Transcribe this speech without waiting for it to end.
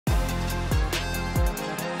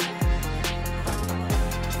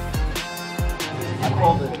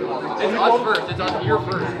It's us first. It's us here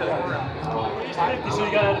first. So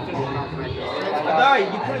you got out of 50. Alright,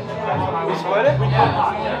 you could. We split it?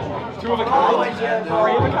 Two of a kind.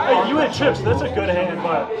 Hey, you had chips. That's a good hand,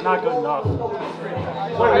 but not good enough.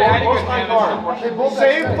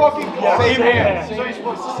 Same fucking same hand. So you're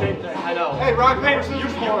supposed to same thing. I know. Hey, rock, paper,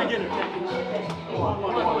 scissors, You begin it.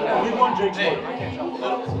 We won Jake's one. I can't jump.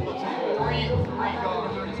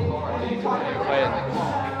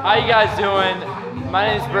 How you guys doing? My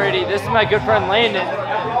name is Brady. This is my good friend Landon.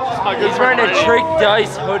 He's wearing a Trick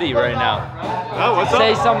Dice hoodie right now. Oh, what's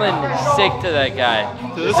Say up? something sick to that guy.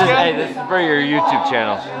 To this guy? Hey, this is for your YouTube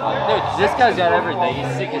channel. Dude, this guy's got everything.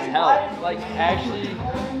 He's sick as hell. Like, actually,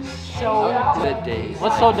 so the days.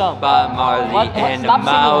 What's so dumb? Bob Marley What? and the Stop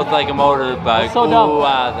mouth singing. like a motorbike. What's so dumb? Ooh,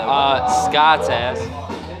 Scott's ass.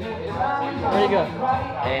 Where'd he go?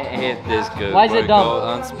 Ain't this good? Why is it dumb?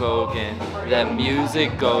 Go unspoken. That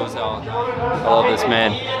music goes on. I love this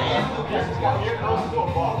man.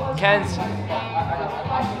 Ken's.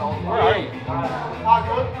 Where are you?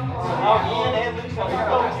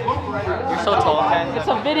 You're so tall, Ken. It's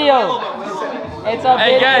a video. It's a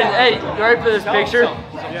Hey video. guys, hey, you ready for this picture?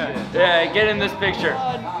 Yeah, get in this picture.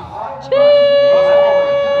 Cheese!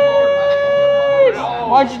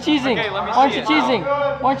 Why aren't you cheesing? Why aren't you cheesing?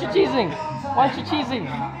 Why aren't you cheesing? Why aren't you cheesing?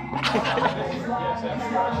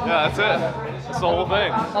 Yeah, that's it. That's the whole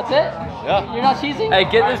thing. That's it? Yeah. You're not cheesing? Hey,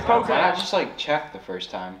 get this poker. Why not just like check the first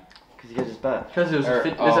time? Because you guys just bet. Because it was Or-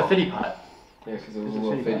 it was oh. a fitty pot. Yeah, because it was a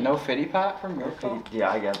little fit. No fitty pot from your phone?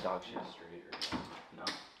 Yeah, I got dog shit straight. No.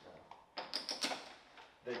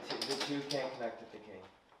 The two can't connect to the king.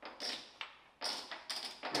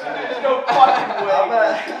 There's no fucking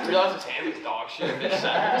way. Realize his hand is dog shit. It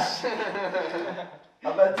sucks. I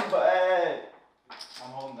bet you, but hey.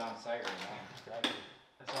 I'm holding down sight right now.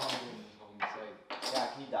 That's all I'm doing is holding sight. Yeah,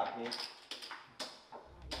 can you dock me?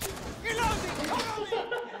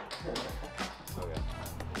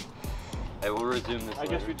 Hey, we'll resume this. I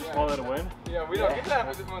guess we just call that a win. Yeah, we don't get that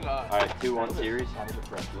with one. Alright, 2-1 series.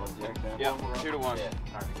 Yeah, 2-1.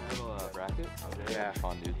 Bracket? Yeah.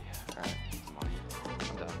 Fun, dude. Alright.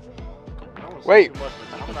 I'm done. Wait.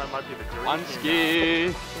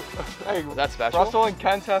 Unski. Hey, That's special. Russell and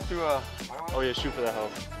Kent have to. Oh yeah, shoot for that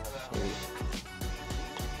house.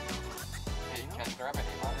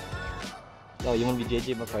 Oh, you want to be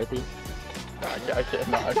JJ McCarthy? No, I can't.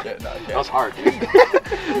 That was hard, dude.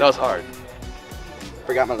 That was hard.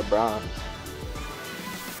 Forgot my LeBron.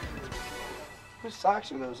 Whose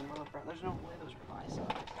socks are those? LeBron? There's no way those are my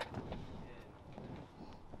socks.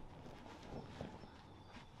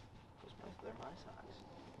 They're my socks.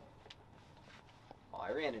 Oh,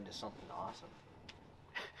 I ran into something awesome.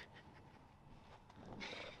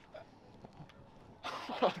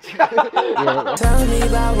 Tell me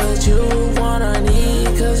about what you wanna need,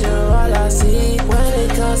 cause you're all I see. When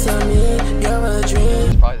it comes to me, you're a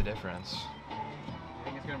dream. Probably the difference. You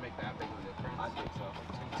think it's gonna make that big of a difference? I think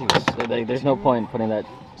so. Dude, there's no point in putting that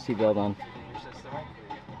seatbelt on.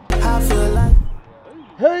 I feel like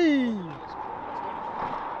Hey!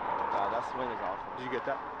 That's the way is awful. Did you get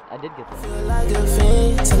that? I did get that. feel like a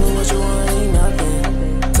fiend. Tell me what you want, ain't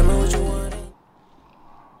nothing. Tell me what you want.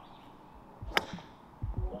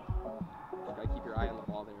 Keep your eye on the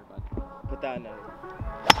ball there, bud. Put that in there.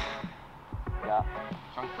 Yeah.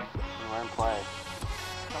 Chunky. Learn play.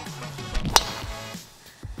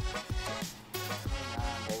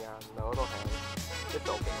 Hang on. No, it'll hang. It's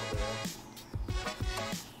open over there.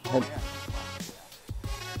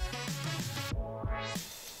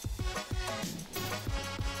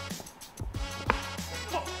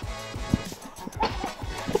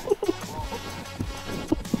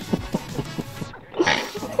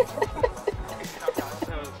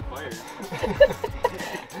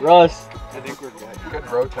 Russ. I think we're good.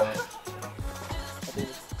 Good rotate.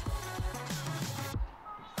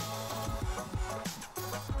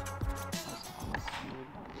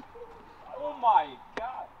 Oh my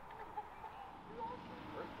god.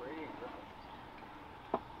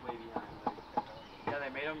 Yeah, they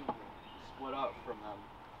made them split up from them.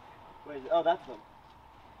 Wait, oh, that's them.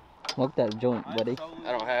 Smoke that joint, buddy.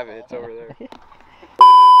 I don't have it. It's over there.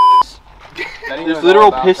 There's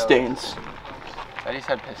literal piss stains. Eddie's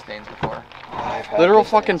had piss stains before. Literal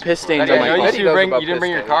fucking piss stains Eddie, on I my know clothes. you didn't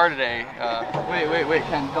bring your car today. Wait,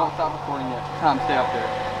 Ken, don't stop recording yet. Tom, stay up there.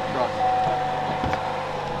 Russ.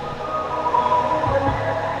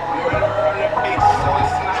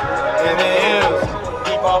 In the hills,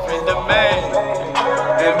 keep off in the main.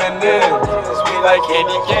 Eminem, sweet like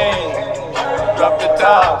candy cane. Drop the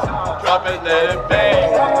top, drop it, let it bang.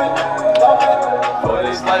 For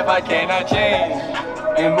this life I cannot change.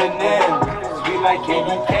 Eminem, sweet sweet like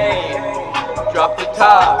candy cane. Drop the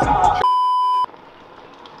top.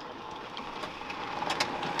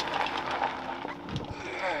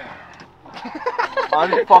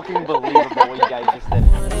 Unfucking believable what you guys just did.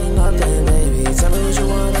 Ain't nothing, baby. Tell me what you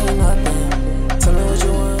want, ain't nothing. Tell me what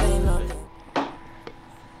you want, ain't nothing.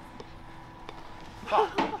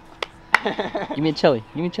 Give me a chili.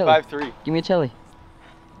 Give me a chili. 5'3". Give me a chili.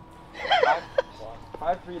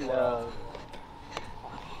 5'3" love.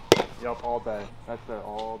 Yup, all day. That's it,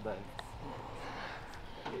 all day.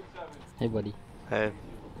 Hey, buddy. Hey.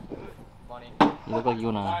 You look like you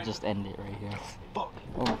wanna just end it right here.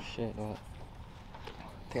 Oh shit! What?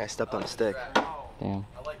 I think I stepped on a stick. Damn.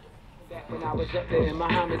 When I was up there in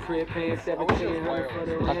my homie crib paying 1700 for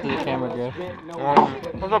the Talk to the camera, Griff.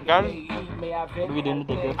 What's up, guys? What are we doing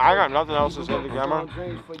today, Griff? I got nothing else to say to the camera.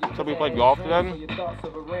 So we played golf today.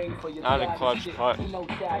 I had a clutch putt.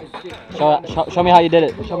 Show me how you did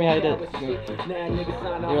it. Show me how you did it.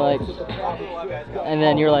 You're like, and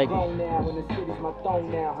then you're like.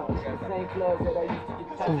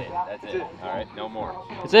 That's it. Alright, no more.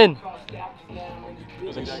 It's in.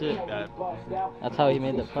 Like shit. That's how he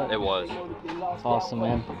made the putt. It was. It's awesome,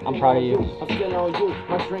 man. I'm proud of you. I'm really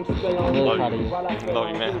proud of you. Love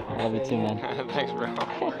you, man. I love you too, man. Thanks, bro. I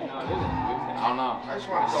don't know. I just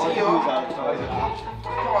want to see you.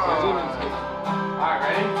 Alright,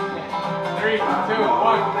 ready? 3, 2,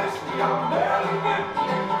 1.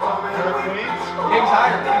 King's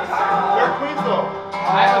higher. They're queens though.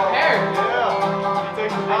 I have a pair. Yeah. He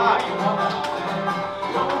takes the nice.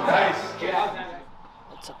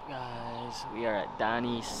 What's up, guys? We are at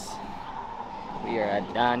Donnie's. We are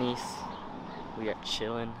at Donnie's. We are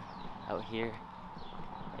chilling out here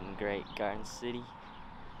in Great Garden City.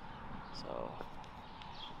 So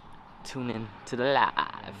tune in to the live.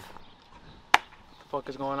 What the fuck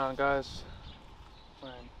is going on, guys? We're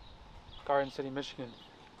in Garden City, Michigan.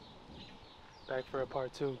 Back for a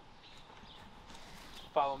part 2.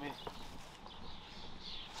 Follow me.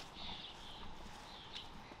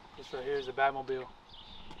 This right here is the Batmobile.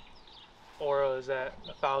 Aura is at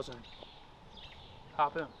 1,000.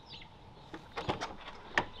 Hop in.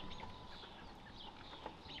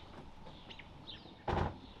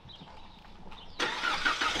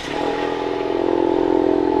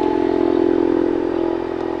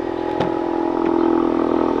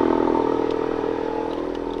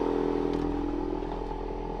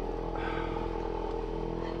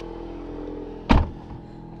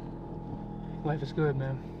 Life is good,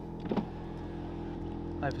 man.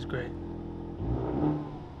 Life is great.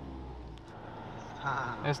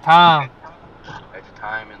 It's time. It's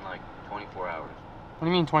time in like 24 hours. What do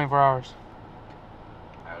you mean 24 hours?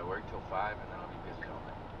 I gotta work till 5 and then I'll be busy all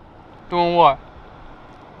day. Doing what?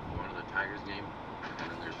 Going to the Tigers game and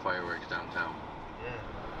then there's fireworks downtown.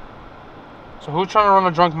 So who's trying to run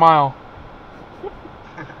a drunk mile?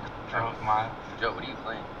 Drunk mile? Joe, what are you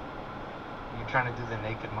playing? You trying to do the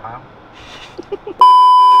naked mile?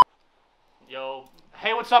 Yo,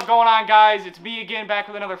 hey, what's up going on, guys? It's me again, back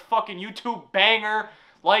with another fucking YouTube banger.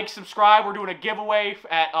 Like, subscribe. We're doing a giveaway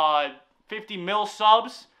at 50 mil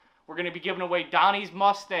subs. We're gonna be giving away Donnie's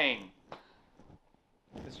Mustang.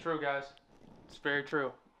 It's true, guys. It's very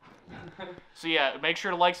true. So yeah, make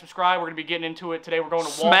sure to like, subscribe. We're gonna be getting into it today. We're going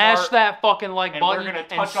to Walmart. Smash that fucking like and button we're gonna and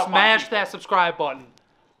touch up on smash people. that subscribe button.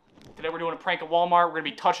 Today we're doing a prank at Walmart. We're gonna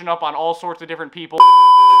be touching up on all sorts of different people.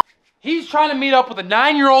 He's trying to meet up with a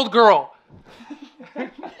 9-year-old girl.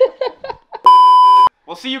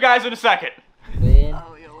 We'll see you guys in a second.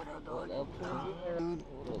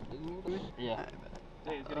 Yeah.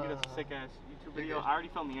 Hey, it's gonna get us a sick ass YouTube video. I already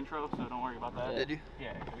filmed the intro, so don't worry about that. Did you?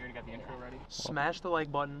 Yeah, we already got the intro ready. Smash the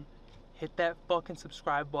like button. Hit that fucking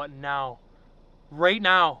subscribe button now. Right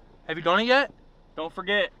now. Have you done it yet? Don't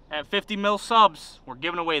forget, at 50 mil subs, we're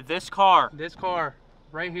giving away this car. This car,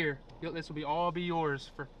 right here. This will all be yours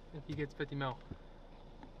for if he gets 50 mil.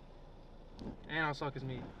 And I'll suck his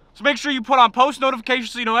meat. So make sure you put on post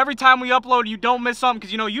notifications so you know every time we upload you don't miss something,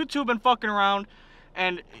 because you know YouTube been fucking around.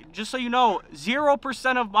 And just so you know,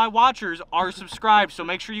 0% of my watchers are subscribed, so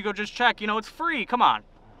make sure you go just check. You know, it's free. Come on.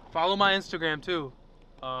 Follow my Instagram too.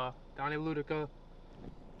 Donnie Ludica,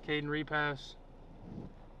 Caden Repass,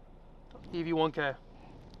 EV1K.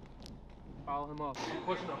 Follow him up.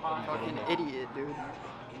 Pushing the hot. Fucking idiot, dude.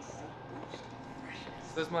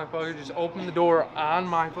 This motherfucker just opened the door on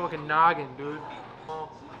my fucking noggin, dude.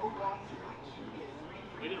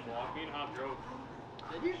 We didn't walk. Me and Hop drove.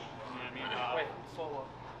 Did you? Yeah, me and Hop. Wait, slow up.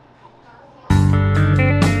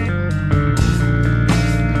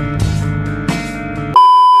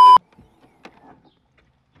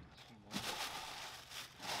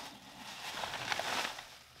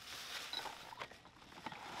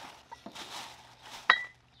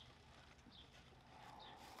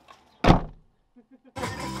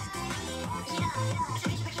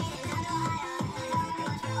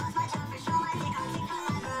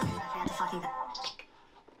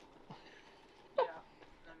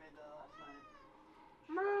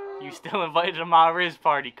 You still invited to my Riz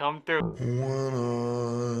party. Come through.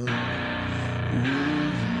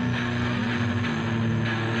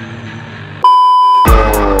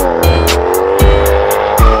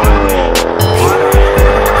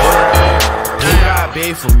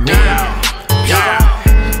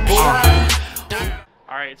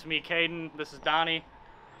 Alright, it's me, Caden. This is Donnie.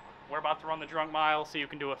 We're about to run the drunk mile, so you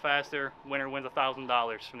can do it faster. Winner wins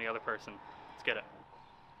 $1,000 from the other person. Let's get it.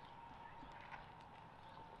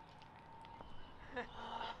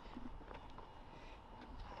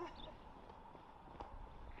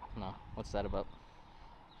 No, what's that about?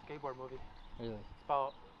 Skateboard movie. Really? It's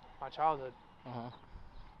about my childhood. Uh-huh.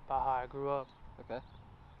 About how I grew up. Okay.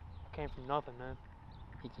 I came from nothing, man.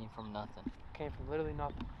 He came from nothing. I came from literally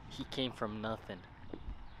nothing. He came from nothing.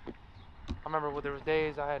 I remember when there was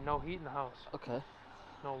days I had no heat in the house. Okay.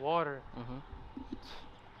 No water. Mm-hmm.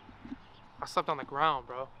 I slept on the ground,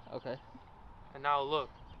 bro. Okay. And now look.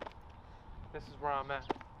 This is where I'm at.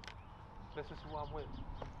 This is who I'm with.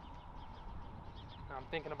 And I'm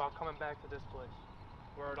thinking about coming back to this place.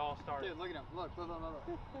 Where it all started. Dude, look at him. Look.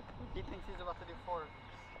 He thinks he's about to do 4.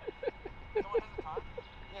 No one has a time?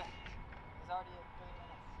 Yeah. He's already at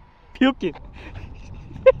 3 minutes. Puking.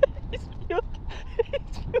 He's puking.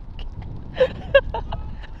 He's puking.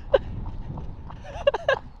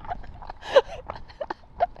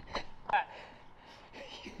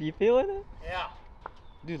 You feeling it? Yeah.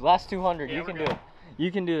 Dude, last 200. Yeah, You can good. do it.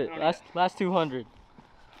 You can do it. Last 200.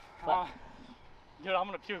 Dude, I'm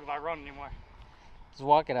gonna puke if I run anymore. Just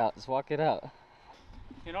walk it out. Just walk it out.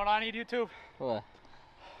 You know what I need, YouTube? What?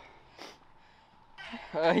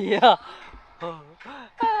 Yeah.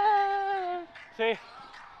 See?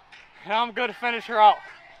 Now I'm good to finish her out.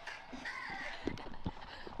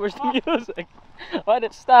 Where's the music? Why'd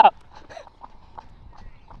it stop?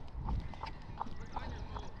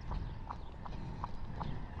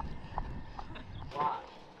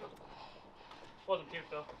 Wasn't cute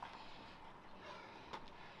though.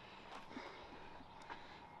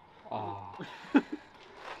 Oh.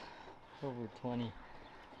 Over 20.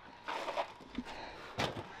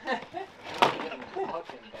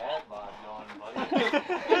 Fucking dad bod going, buddy.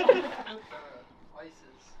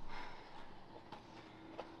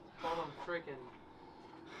 All them freaking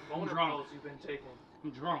I'm boner drunk. pills you've been taking.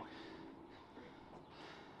 I'm drunk.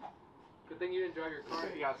 Good thing you didn't drive your car.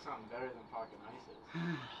 You got something better than fucking ices.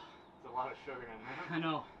 There's a lot of sugar in there. I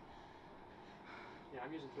know. Yeah,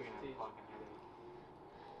 I'm using Twisted Tea.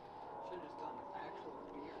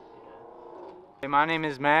 Hey, my name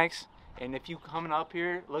is Max, and if you coming up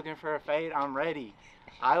here looking for a fade, I'm ready.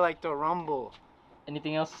 I like to rumble.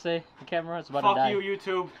 Anything else to say? The camera? It's about Fuck to die. you,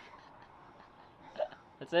 YouTube.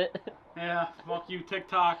 That's it? Yeah, fuck you,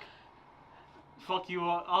 TikTok. Fuck you,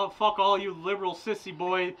 fuck all you liberal sissy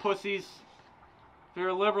boy pussies. If you're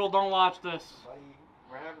a liberal, don't watch this. Buddy,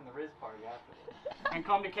 we're having the Riz party after this. And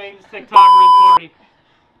come to Caden's TikTok Riz party.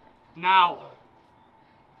 Now.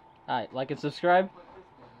 Alright, like and subscribe.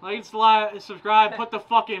 Like, subscribe, put the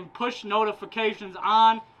fucking push notifications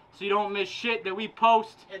on so you don't miss shit that we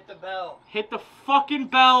post. Hit the bell. Hit the fucking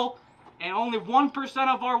bell. And only 1%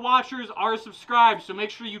 of our watchers are subscribed, so make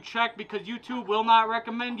sure you check because YouTube will not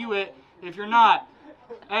recommend you it if you're not.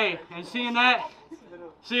 Hey, and seeing that,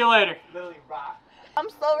 see you later. I'm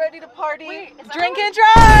so ready to party. Drink and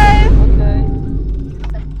drive! Okay.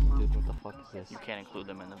 Dude, what the fuck is this? You can't include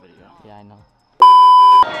them in the video. Yeah, I know.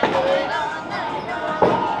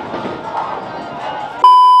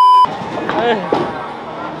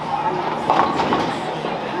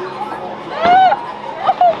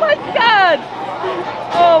 Oh my god!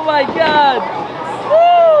 Oh my god!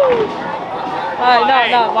 Woo! Alright,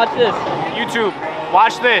 Hey. now, watch this. YouTube,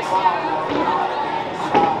 watch this.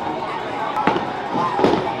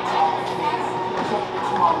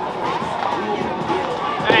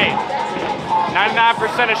 Hey,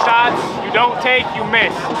 99% of shots you don't take, you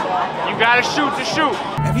miss. You gotta shoot to shoot.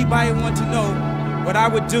 Everybody want to know what I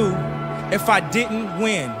would do if I didn't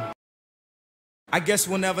win. I guess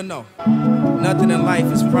we'll never know. Nothing in life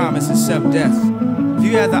is promised except death. If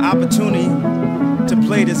you had the opportunity to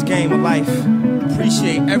play this game of life,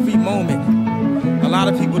 appreciate every moment. A lot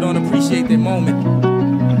of people don't appreciate their moment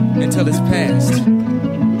until it's past.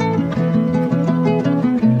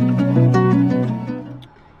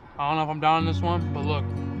 I don't know if I'm down on this one, but look.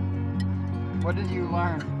 What did you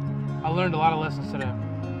learn? I learned a lot of lessons today.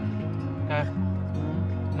 Okay?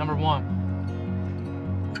 Number 1.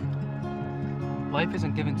 Life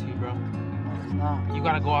isn't given to you, bro. It's not. You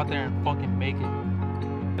gotta go out there and fucking make it.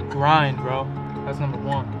 The grind, bro. That's number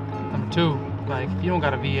 1. Number 2, like, if you don't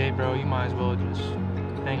got a V8, bro, you might as well just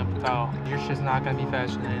hang up the towel. Your shit's not gonna be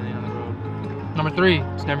faster than anything on the road. Number 3,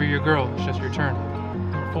 it's never your girl, it's just your turn.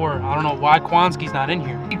 Number 4, I don't know why Kwanski's not in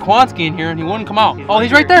here. He Kwanski in here and he wouldn't come out.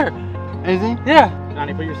 He's right there. Is he? Yeah.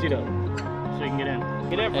 Donnie, put your seat up so you can get in.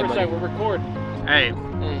 Get in for a sec, we're recording. Hey,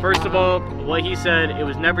 first of all, what he said, it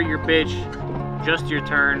was never your bitch, just your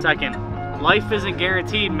turn. Second, life isn't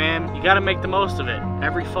guaranteed, man. You gotta make the most of it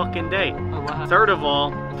every fucking day. Third of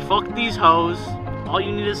all, fuck these hoes. All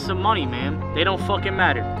you need is some money, man. They don't fucking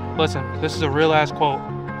matter. Listen, this is a real ass quote,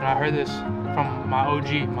 and I heard this from my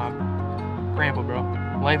OG, my grandpa, bro.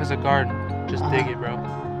 Life is a garden. Just dig it, bro.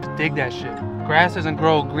 Just dig that shit. Grass doesn't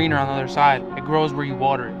grow greener on the other side. It grows where you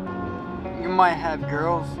water it. You might have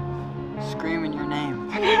girls screaming your name.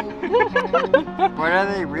 But are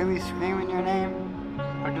they really screaming your name?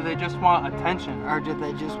 Or do they just want attention? Or do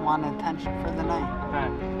they just want attention for the night?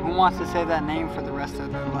 Right. Who wants to say that name for the rest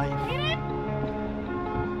of their life?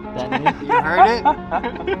 You heard it?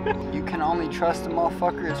 You can only trust a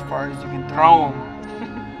motherfucker as far as you can throw him.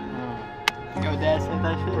 Yo, Dad said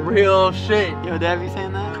that shit? Real shit. Yo, Dad be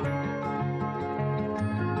saying that?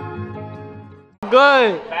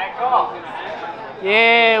 Good. Back off.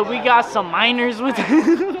 Yeah, we got some minors with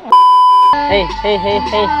Hey,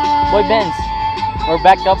 boy Benz. We're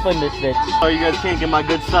backed up in this bitch. Oh, you guys can't get my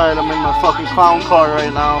good side. I'm in my fucking clown car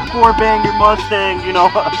right now. 4-banger Mustang, you know.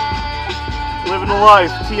 Living the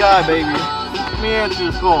life. T.I., baby. Let me answer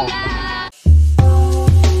this call.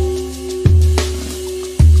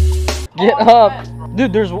 Get up.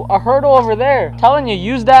 Dude, there's a hurdle over there. I'm telling you,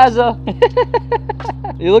 use that as a...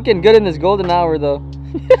 You're looking good in this golden hour, though.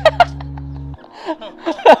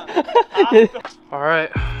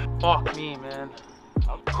 Alright. Fuck me, man.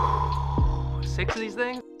 6 of these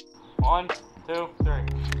things? 1, 2, 3.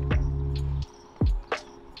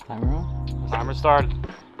 Timer on? Timer started.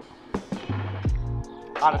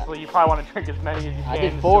 Honestly, you probably want to drink as many as you can. I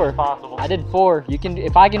did 4. As possible. I did 4. You can.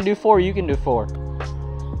 If I can do 4, you can do 4.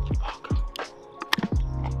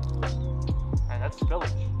 Man, that's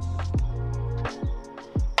spillage.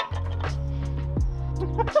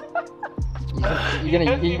 You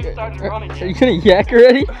gonna are you gonna yak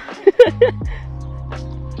already? See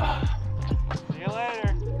you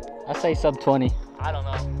later. I say sub 20. I don't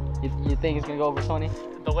know. You think it's gonna go over 20?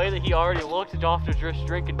 The way that he already looked after just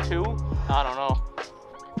drinking 2, I don't know.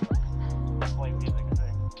 Play music, I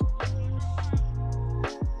think.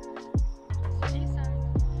 I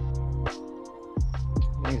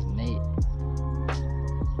think it's Nate.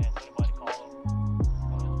 Can't anybody call him.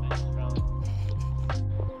 One of his bitches, probably.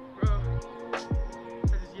 Bro, I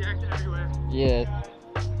just yacked everywhere. Yeah.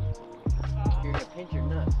 You're gonna pinch your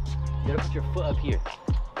nuts. You gotta put your foot up here.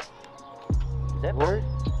 Is that word?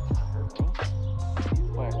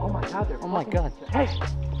 Where? Oh my god, Oh my god. Hey! No,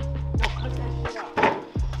 cut that shit out.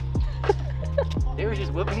 They were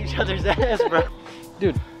just whipping each other's ass, bro.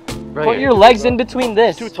 Dude, put your legs in between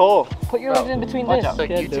this. Too tall. Put your legs in between this.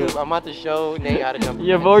 Like YouTube, I'm about to show Nate how to jump.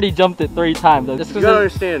 You've already jumped it 3 times. You gotta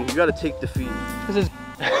understand, you gotta take defeat. This is...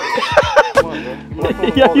 Come on, bro.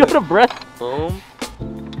 Yeah, you have a breath. Boom.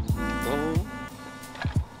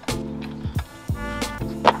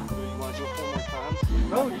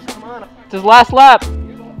 No, just come on. It's his last lap.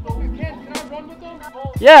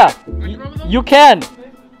 Yeah, you can.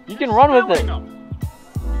 You can run with it.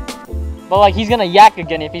 But like he's gonna yak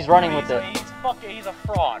again if he's running with it. He's a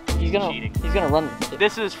fraud. He's gonna run.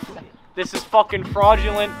 This is fucking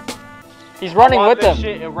fraudulent. He's running with them.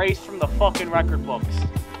 Shit erased from the fucking record books.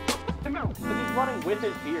 Because he's running with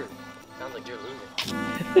his beard. Sounds like you're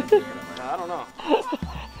losing. I don't know.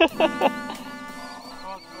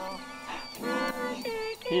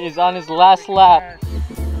 He is on his last lap.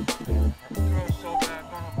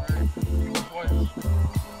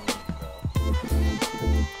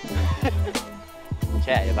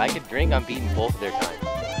 Chad, if I could drink, I'm beating both of their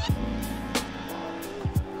times.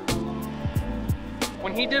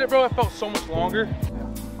 When he did it, bro, it felt so much longer.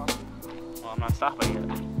 Well, I'm not stopping it.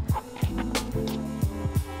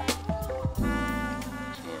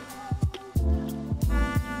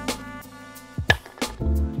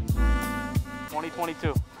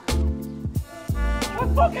 Let's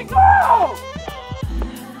fucking go!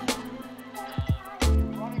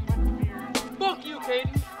 Fuck you,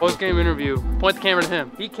 Caden. Post-game interview. Point the camera to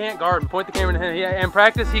him. He can't guard me. Point the camera to him. In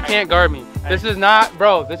practice, he can't guard me. This is not,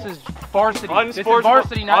 bro. This is varsity. This is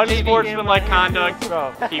varsity, not JV. Unsportsmanlike conduct.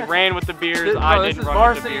 Bro. He ran with the beers. I didn't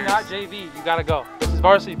run with the beers. This is varsity, not JV. You gotta go. This is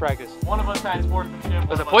varsity practice. One of us had sportsmanship.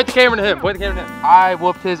 Listen, point the camera to him. Point the camera to him. I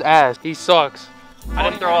whooped his ass. He sucks. I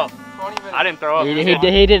didn't throw up. I didn't throw up. He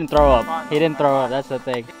didn't throw up. He didn't throw up. That's the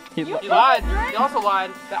thing. He lied. He also lied.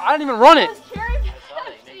 I didn't even run it.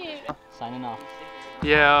 Signing off.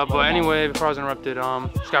 Yeah, but anyway, before I was interrupted,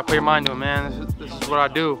 just gotta put your mind to it, man. This is what I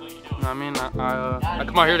do. You know what I mean? I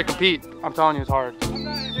come out here to compete. I'm telling you, it's hard. Dude,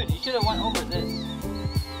 you should have went over this.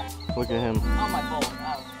 Look at him. Out my balls,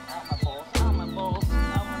 out my balls, out my balls,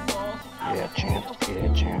 out my balls. Yeah, champ.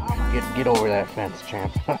 Yeah, champ. Get over that fence,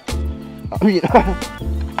 champ.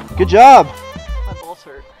 Good job. My balls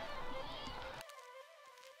hurt.